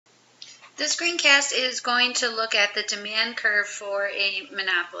This screencast is going to look at the demand curve for a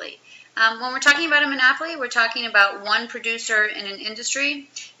monopoly. When we're talking about a monopoly, we're talking about one producer in an industry.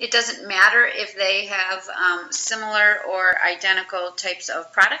 It doesn't matter if they have similar or identical types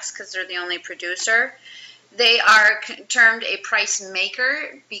of products because they're the only producer. They are termed a price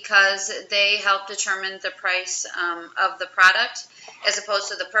maker because they help determine the price of the product as opposed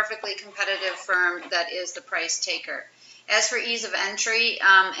to the perfectly competitive firm that is the price taker. As for ease of entry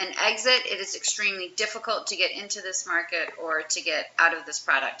and exit, it is extremely difficult to get into this market or to get out of this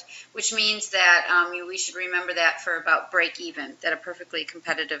product, which means that we should remember that for about break even, that a perfectly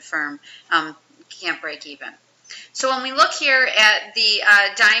competitive firm can't break even. So when we look here at the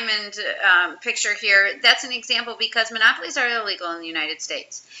diamond picture here, that's an example because monopolies are illegal in the United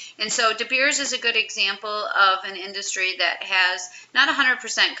States. And so De Beers is a good example of an industry that has not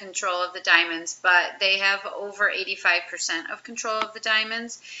 100% control of the diamonds, but they have over 85% of control of the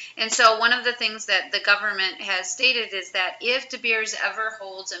diamonds. And so one of the things that the government has stated is that if De Beers ever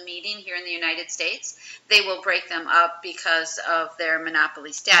holds a meeting here in the United States, they will break them up because of their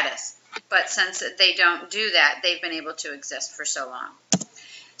monopoly status. But since they don't do that, they've been able to exist for so long.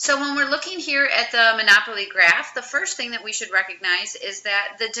 So when we're looking here at the monopoly graph, the first thing that we should recognize is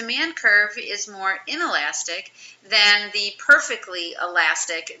that the demand curve is more inelastic than the perfectly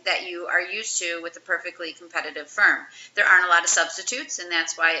elastic that you are used to with a perfectly competitive firm. There aren't a lot of substitutes, and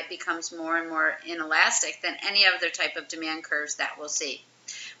that's why it becomes more and more inelastic than any other type of demand curves that we'll see.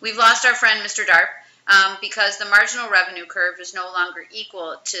 We've lost our friend Mr. Darp. Because the marginal revenue curve is no longer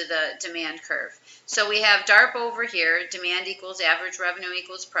equal to the demand curve. So we have DARP over here, demand equals average revenue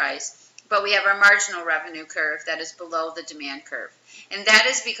equals price, but we have our marginal revenue curve that is below the demand curve. And that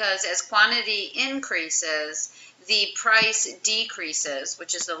is because as quantity increases, the price decreases,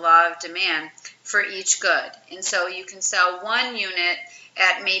 which is the law of demand, for each good. And so you can sell one unit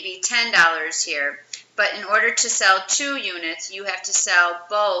at maybe $10 here, but in order to sell 2 units, you have to sell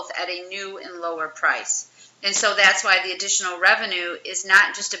both at a new and lower price. And so that's why the additional revenue is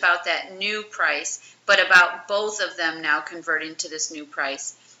not just about that new price, but about both of them now converting to this new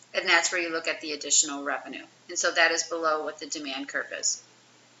price. And that's where you look at the additional revenue. And so that is below what the demand curve is.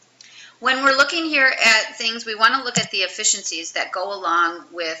 When we're looking here at things, we want to look at the efficiencies that go along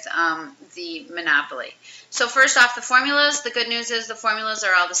with the monopoly. So first off, the formulas, the good news is the formulas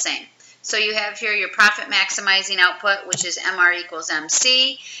are all the same. So you have here your profit maximizing output, which is MR equals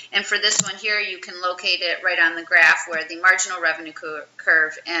MC. And for this one here, you can locate it right on the graph where the marginal revenue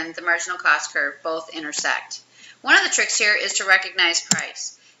curve and the marginal cost curve both intersect. One of the tricks here is to recognize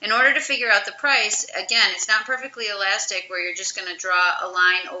price. In order to figure out the price, again, it's not perfectly elastic where you're just going to draw a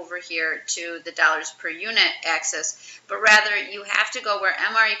line over here to the dollars per unit axis, but rather you have to go where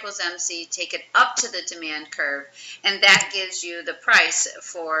MR equals MC, take it up to the demand curve, and that gives you the price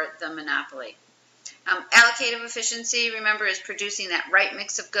for the monopoly. Allocative efficiency, remember, is producing that right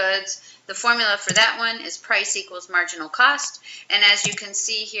mix of goods. The formula for that one is price equals marginal cost. And as you can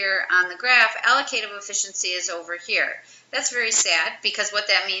see here on the graph, allocative efficiency is over here. That's very sad because what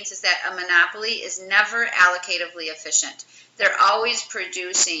that means is that a monopoly is never allocatively efficient. They're always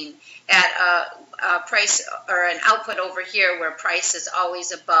producing at a price or an output over here where price is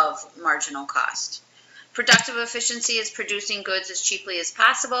always above marginal cost. Productive efficiency is producing goods as cheaply as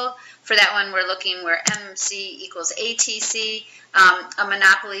possible. For that one, we're looking where MC equals ATC. A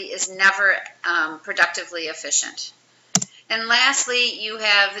monopoly is never productively efficient. And lastly, you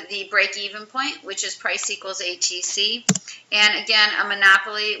have the break-even point, which is price equals ATC. And again, a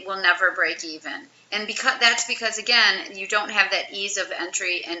monopoly will never break even. And that's because, again, you don't have that ease of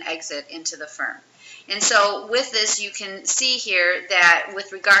entry and exit into the firm. And so with this, you can see here that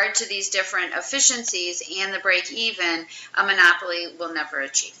with regard to these different efficiencies and the break-even, a monopoly will never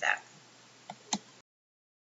achieve that.